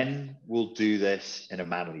 Men will do this in a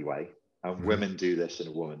manly way, and women do this in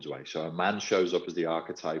a woman's way. So a man shows up as the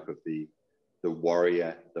archetype of the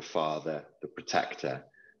warrior, the father, the protector,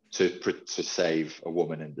 to save a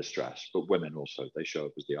woman in distress. But women also, they show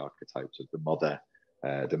up as the archetypes of the mother,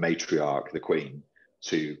 the matriarch, the queen,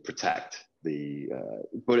 to protect the.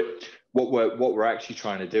 What we're actually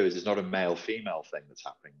trying to do is it's not a male female thing that's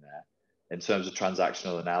happening there. In terms of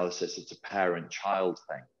transactional analysis, it's a parent-child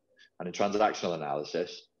thing. And in transactional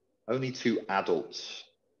analysis, only two adults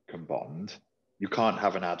can bond. You can't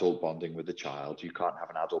have an adult bonding with a child. You can't have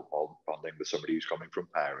an adult bonding with somebody who's coming from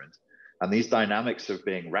parent. And these dynamics of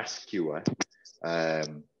being rescuer,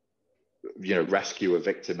 rescuer,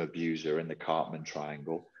 victim, abuser in the Cartman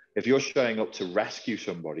triangle. If you're showing up to rescue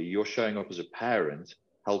somebody, you're showing up as a parent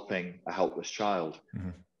helping a helpless child.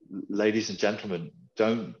 Ladies and gentlemen,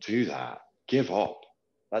 don't do that. Give up.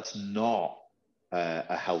 That's not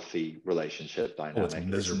a healthy relationship dynamic.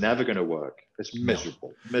 It's never going to work. It's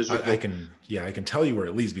miserable. No. Miserable. I can tell you where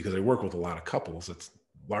it leads because I work with a lot of couples. It's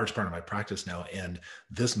a large part of my practice now. And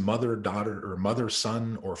this mother-daughter or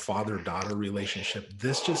mother-son or father-daughter relationship,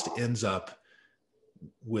 this just ends up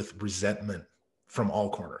with resentment from all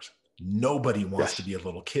corners. Nobody wants to be a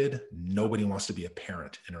little kid. Nobody wants to be a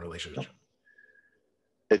parent in a relationship.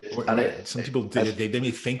 Some people, they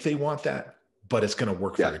may think they want that, but it's going to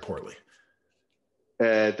work very poorly.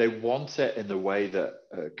 They want it in the way that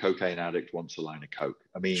a cocaine addict wants a line of coke.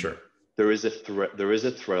 I mean, there is a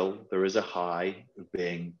thrill, there is a high of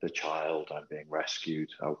being the child. I'm being rescued.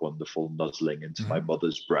 A wonderful nuzzling into my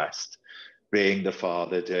mother's breast. Being the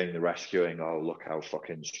father, doing the rescuing. Oh, look how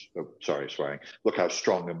look how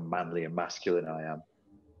strong and manly and masculine I am.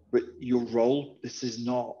 But your role,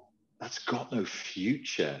 that's got no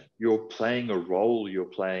future. You're playing a role. You're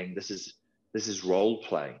playing. This is role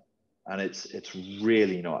play. And it's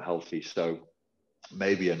really not healthy. So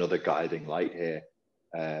maybe another guiding light here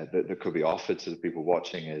that could be offered to the people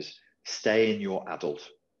watching is stay in your adult.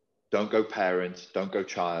 Don't go parent, don't go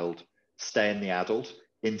child, stay in the adult.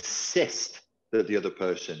 Insist that the other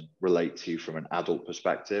person relate to you from an adult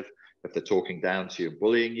perspective. If they're talking down to you and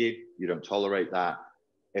bullying you, you don't tolerate that.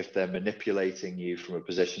 If they're manipulating you from a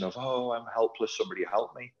position of, oh, I'm helpless, somebody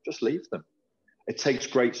help me, just leave them. It takes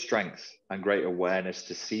great strength and great awareness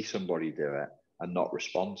to see somebody do it and not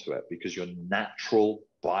respond to it, because your natural,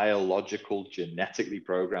 biological, genetically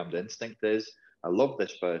programmed instinct is, I love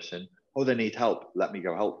this person. Oh, they need help. Let me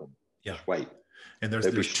go help them. Yeah. Just wait. And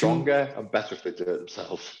they'll be stronger and better if they do it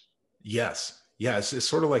themselves. Yes. Yeah. It's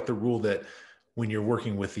sort of like the rule that when you're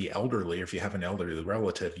working with the elderly, or if you have an elderly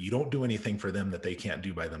relative, you don't do anything for them that they can't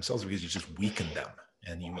do by themselves, because you just weaken them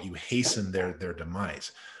and you hasten their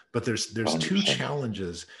demise. But there's 100%. two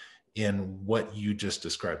challenges in what you just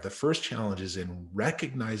described. The first challenge is in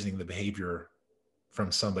recognizing the behavior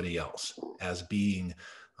from somebody else as being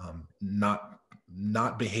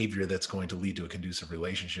not behavior that's going to lead to a conducive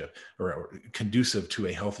relationship or conducive to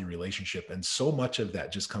a healthy relationship. And so much of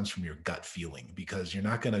that just comes from your gut feeling, because you're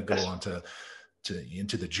not going to go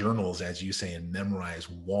into the journals, as you say, and memorize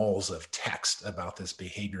walls of text about this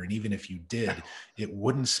behavior. And even if you did, it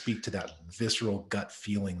wouldn't speak to that visceral gut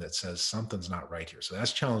feeling that says something's not right here. So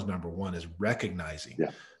that's challenge number one, is recognizing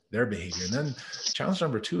their behavior. And then challenge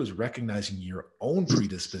number two is recognizing your own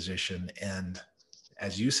predisposition and,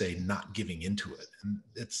 as you say, not giving into it. And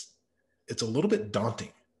it's a little bit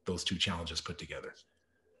daunting, those two challenges put together.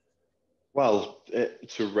 Well,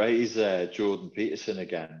 to raise Jordan Peterson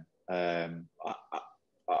again,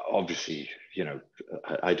 obviously,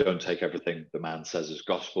 I don't take everything the man says as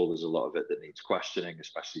gospel. There's a lot of it that needs questioning,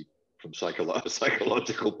 especially from a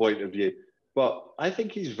psychological point of view. But I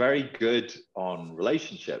think he's very good on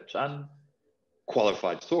relationships and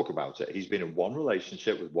qualified to talk about it. He's been in one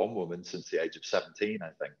relationship with one woman since the age of 17, I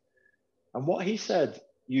think. And what he said,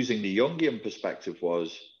 using the Jungian perspective,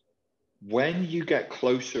 was, when you get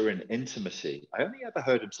closer in intimacy, I only ever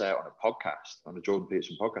heard him say it on a podcast, on a Jordan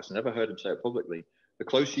Peterson podcast. I never heard him say it publicly. The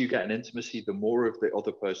closer you get in intimacy, the more of the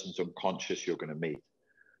other person's unconscious you're going to meet.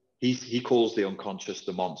 He calls the unconscious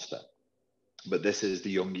the monster, but this is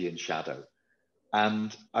the Jungian shadow.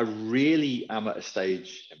 And I really am at a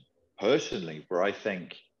stage personally where I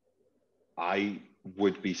think I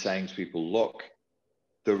would be saying to people, look,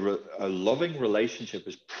 a loving relationship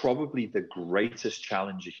is probably the greatest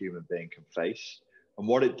challenge a human being can face. And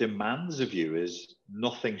what it demands of you is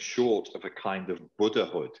nothing short of a kind of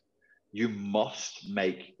Buddhahood. You must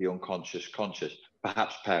make the unconscious conscious,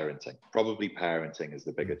 perhaps parenting. Probably parenting is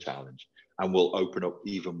the bigger challenge and will open up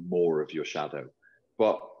even more of your shadow.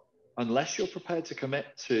 But unless you're prepared to commit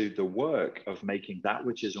to the work of making that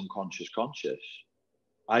which is unconscious conscious,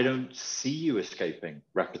 I don't see you escaping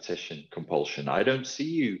repetition compulsion. I don't see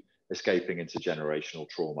you escaping into generational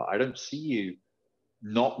trauma. I don't see you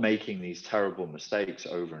not making these terrible mistakes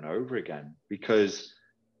over and over again, because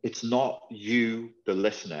it's not you, the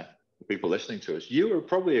listener, the people listening to us. You are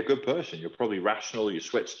probably a good person. You're probably rational. You're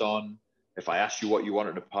switched on. If I ask you what you want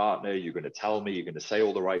in a partner, you're going to tell me, you're going to say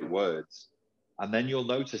all the right words. And then you'll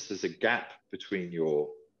notice there's a gap between your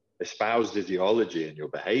espoused ideology and your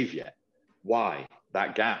behavior. Why?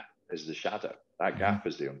 That gap is the shadow. That gap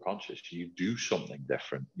is the unconscious. You do something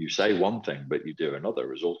different. You say one thing, but you do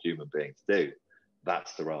another, as all human beings do.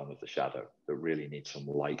 That's the realm of the shadow that really needs some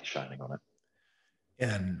light shining on it.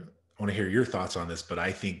 And I want to hear your thoughts on this, but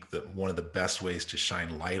I think that one of the best ways to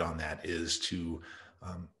shine light on that is to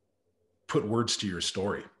put words to your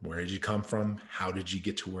story. Where did you come from? How did you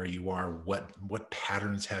get to where you are? What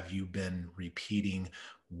patterns have you been repeating?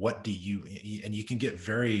 What do you, and you can get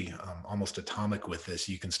very almost atomic with this.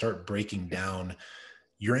 You can start breaking down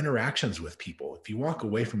your interactions with people. If you walk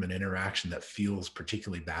away from an interaction that feels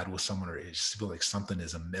particularly bad with someone, or you just feel like something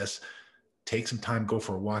is amiss, take some time, go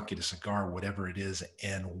for a walk, get a cigar, whatever it is,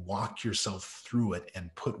 and walk yourself through it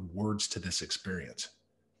and put words to this experience.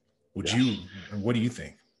 What do you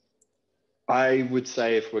think? I would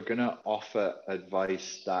say if we're going to offer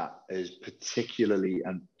advice that is particularly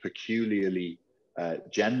and peculiarly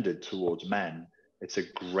gendered towards men, it's a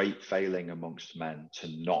great failing amongst men to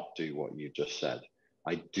not do what you just said.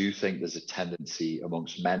 I do think there's a tendency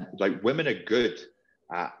amongst men, like women are good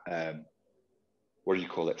at, what do you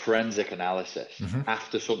call it? Forensic analysis.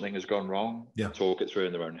 After something has gone wrong, talk it through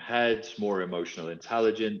in their own heads, more emotional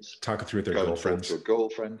intelligence. Talk it through with their girlfriends. To a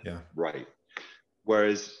girlfriend. Yeah. Right.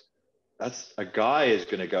 Whereas that's a guy is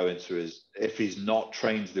going to go into his, if he's not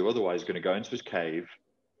trained to do otherwise, going to go into his cave.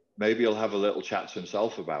 Maybe he'll have a little chat to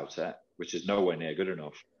himself about it, which is nowhere near good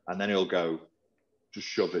enough. And then he'll go, just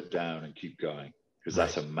shove it down and keep going. Because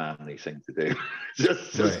that's a manly thing to do.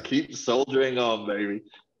 just keep soldiering on, baby.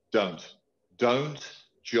 Don't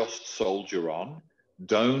just soldier on.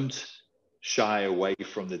 Don't shy away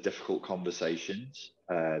from the difficult conversations,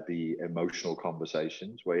 the emotional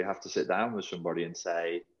conversations, where you have to sit down with somebody and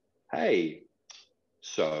say, hey,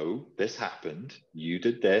 so this happened. You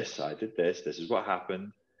did this. I did this. This is what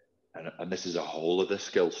happened. And this is a whole other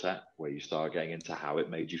skill set where you start getting into how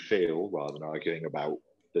it made you feel rather than arguing about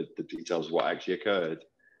the details of what actually occurred.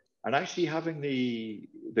 And actually having the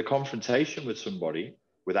confrontation with somebody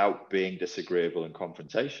without being disagreeable and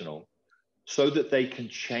confrontational, so that they can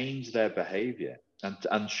change their behavior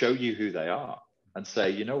and show you who they are and say,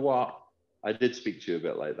 you know what, I did speak to you a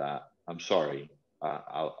bit like that. I'm sorry.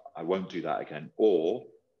 I won't do that again. Or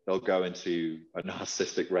they'll go into a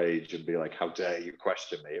narcissistic rage and be like, how dare you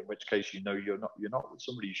question me? In which case, you know, you're not with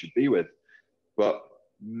somebody you should be with. But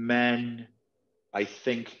men, I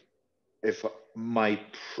think, if my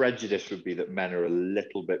prejudice would be that men are a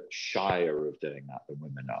little bit shyer of doing that than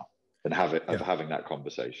women are, and having that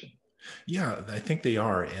conversation. Yeah, I think they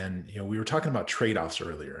are. And, you know, we were talking about trade-offs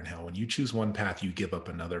earlier and how when you choose one path, you give up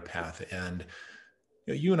another path. And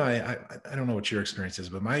you know, you and I don't know what your experience is,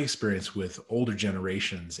 but my experience with older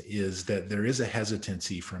generations is that there is a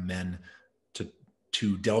hesitancy for men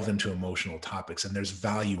to delve into emotional topics. And there's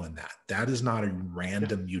value in that. That is not a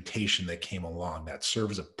random mutation that came along. That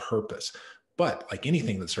serves a purpose. But like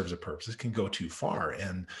anything that serves a purpose, it can go too far.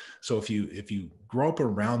 And so if you grow up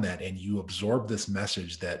around that and you absorb this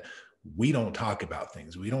message that we don't talk about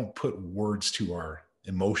things, we don't put words to our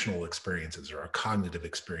emotional experiences or our cognitive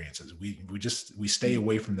experiences, we stay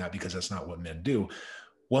away from that because that's not what men do.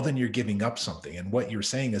 Well, then you're giving up something. And what you're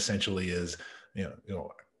saying essentially is, you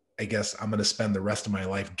know, I guess I'm going to spend the rest of my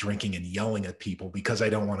life drinking and yelling at people because I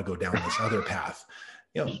don't want to go down this other path.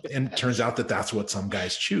 You know, and it turns out that that's what some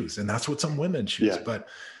guys choose and that's what some women choose. Yeah. But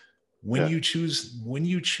when you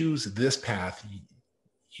choose this path,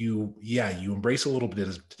 you embrace a little bit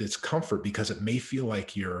of discomfort because it may feel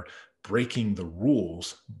like you're breaking the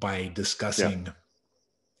rules by discussing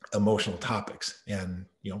emotional topics. And,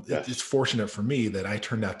 you know, it's fortunate for me that I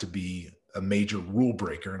turned out to be a major rule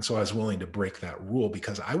breaker. And so I was willing to break that rule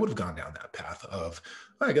because I would have gone down that path of,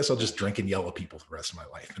 well, I guess I'll just drink and yell at people the rest of my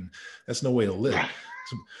life. And that's no way to live.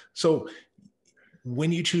 So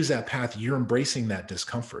when you choose that path, you're embracing that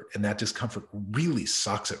discomfort, and that discomfort really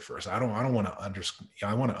sucks at first. I don't want to underscore.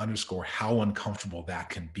 I want to underscore how uncomfortable that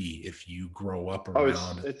can be if you grow up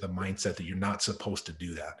around the mindset that you're not supposed to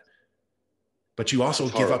do that. But you also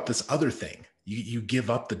give up this other thing. You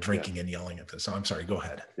give up the drinking and yelling at this. So I'm sorry. Go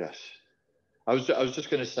ahead. Yes, I was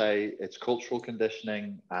just going to say it's cultural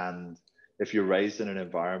conditioning, and if you're raised in an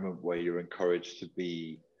environment where you're encouraged to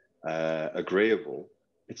be agreeable,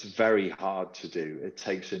 it's very hard to do. It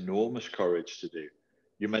takes enormous courage to do.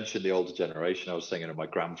 You mentioned the older generation. I was thinking of my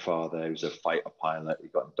grandfather, who was a fighter pilot. He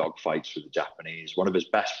got in dog fights with the Japanese. One of his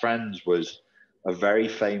best friends was a very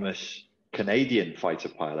famous Canadian fighter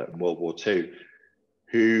pilot in World War II,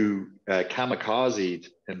 who kamikazed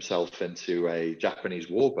himself into a Japanese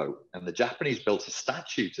warboat. And the Japanese built a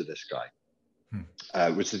statue to this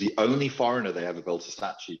guy, which is the only foreigner they ever built a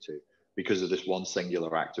statue to because of this one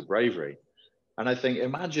singular act of bravery. And I think,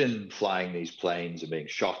 imagine flying these planes and being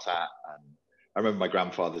shot at. And I remember my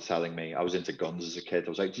grandfather telling me, I was into guns as a kid. I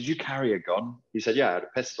was like, did you carry a gun? He said, yeah, I had a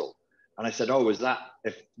pistol. And I said, oh, was that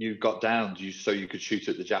if you got down so you could shoot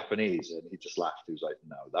at the Japanese? And he just laughed. He was like,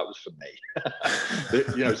 no, that was for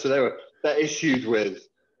me. You know, so they're issued with,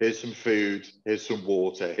 here's some food, here's some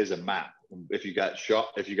water, here's a map. If you get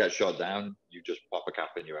shot down, you just pop a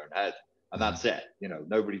cap in your own head. And that's it. You know,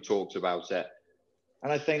 nobody talks about it.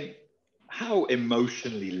 And I think, how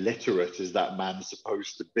emotionally literate is that man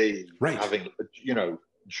supposed to be, having, you know,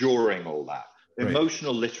 during all that?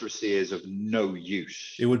 Emotional literacy is of no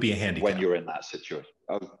use. It would be a handicap when you're in that situation.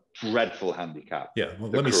 A dreadful handicap. Yeah. Well,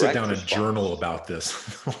 let me sit down and journal about this.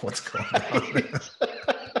 What's going on?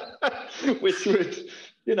 Which would,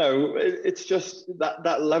 you know, it's just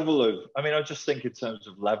that level of, I mean, I just think in terms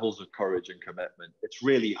of levels of courage and commitment, it's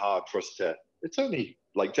really hard for us to, it's only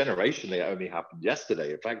like generationally, it only happened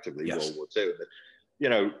yesterday, effectively, World War II. You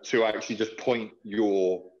know, to actually just point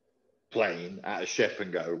your plane at a ship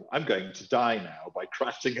and go, I'm going to die now by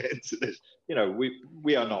crashing it into this. You know,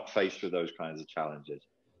 we are not faced with those kinds of challenges.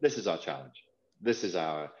 This is our challenge. This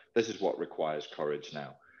is what requires courage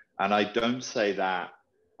now. And I don't say that,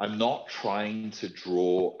 I'm not trying to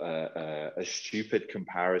draw a stupid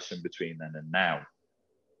comparison between then and now.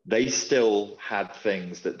 They still had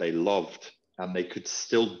things that they loved, and they could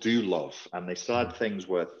still do love, and they still had things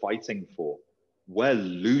worth fighting for. We're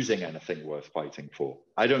losing anything worth fighting for.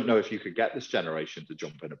 I don't know if you could get this generation to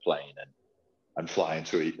jump in a plane and fly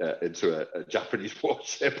into a Japanese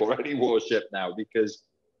warship or any warship now, because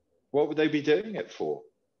what would they be doing it for?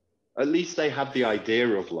 At least they had the idea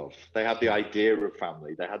of love. They had the idea of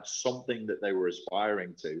family. They had something that they were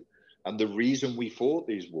aspiring to. And the reason we fought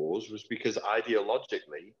these wars was because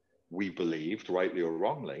ideologically, we believed, rightly or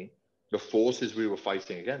wrongly, the forces we were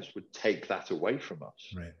fighting against would take that away from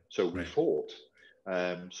us. So we fought.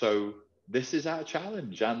 So this is our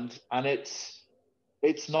challenge, and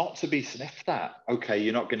it's not to be sniffed at. Okay,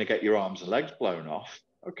 you're not going to get your arms and legs blown off.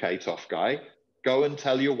 Okay, tough guy. Go and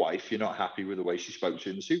tell your wife you're not happy with the way she spoke to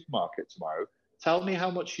you in the supermarket tomorrow. Tell me how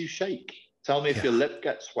much you shake. Tell me if your lip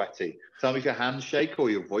gets sweaty. Tell me if your hands shake or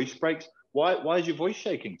your voice breaks. Why is your voice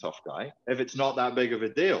shaking, tough guy? If it's not that big of a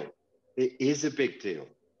deal. It is a big deal.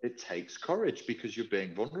 It takes courage, because you're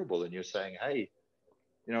being vulnerable and you're saying, hey,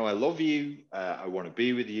 you know, I love you. I want to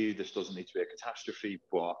be with you. This doesn't need to be a catastrophe,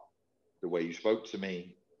 but the way you spoke to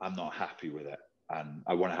me, I'm not happy with it. And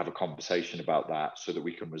I want to have a conversation about that so that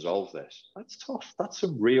we can resolve this. That's tough. That's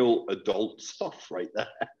some real adult stuff right there.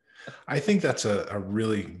 I think that's a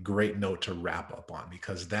really great note to wrap up on,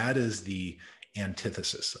 because that is the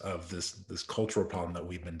antithesis of this cultural problem that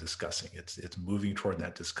we've been discussing. It's moving toward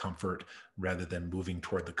that discomfort rather than moving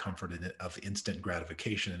toward the comfort of instant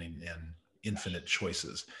gratification and infinite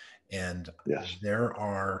choices. And there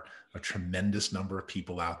are a tremendous number of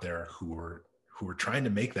people out there who are trying to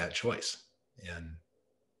make that choice. And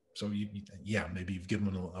so maybe you've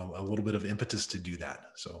given them a little bit of impetus to do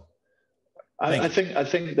that. So I think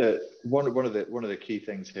that one of the key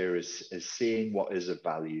things here is seeing what is of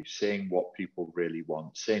value, seeing what people really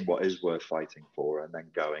want, seeing what is worth fighting for, and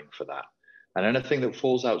then going for that. And anything that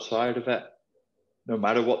falls outside of it, no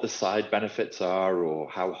matter what the side benefits are, or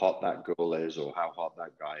how hot that girl is, or how hot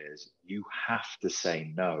that guy is, you have to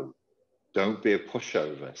say no. Don't be a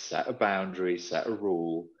pushover. Set a boundary, set a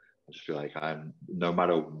rule. I just feel like no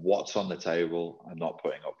matter what's on the table, I'm not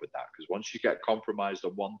putting up with that. Because once you get compromised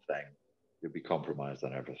on one thing, you'll be compromised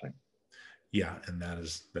on everything. Yeah, and that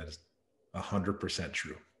is 100%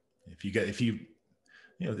 true. If you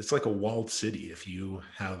it's like a walled city. If you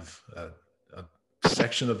have a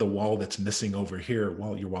section of the wall that's missing over here,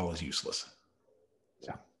 well, your wall is useless.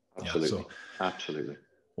 Yeah, Yeah. absolutely. Absolutely.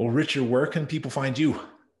 Well, Richard, where can people find you?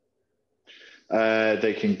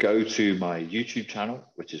 They can go to my YouTube channel,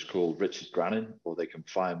 which is called Richard Grannon, or they can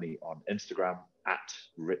find me on Instagram at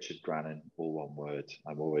Richard Grannon, all one word.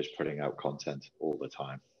 I'm always putting out content all the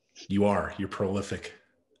time. You're prolific.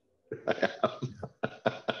 I am.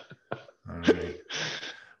 All right.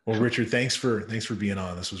 Well, Richard, thanks for being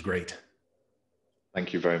on. This was great.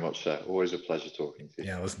 Thank you very much, sir. Always a pleasure talking to you.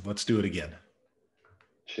 Yeah, let's do it again.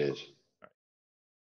 Cheers.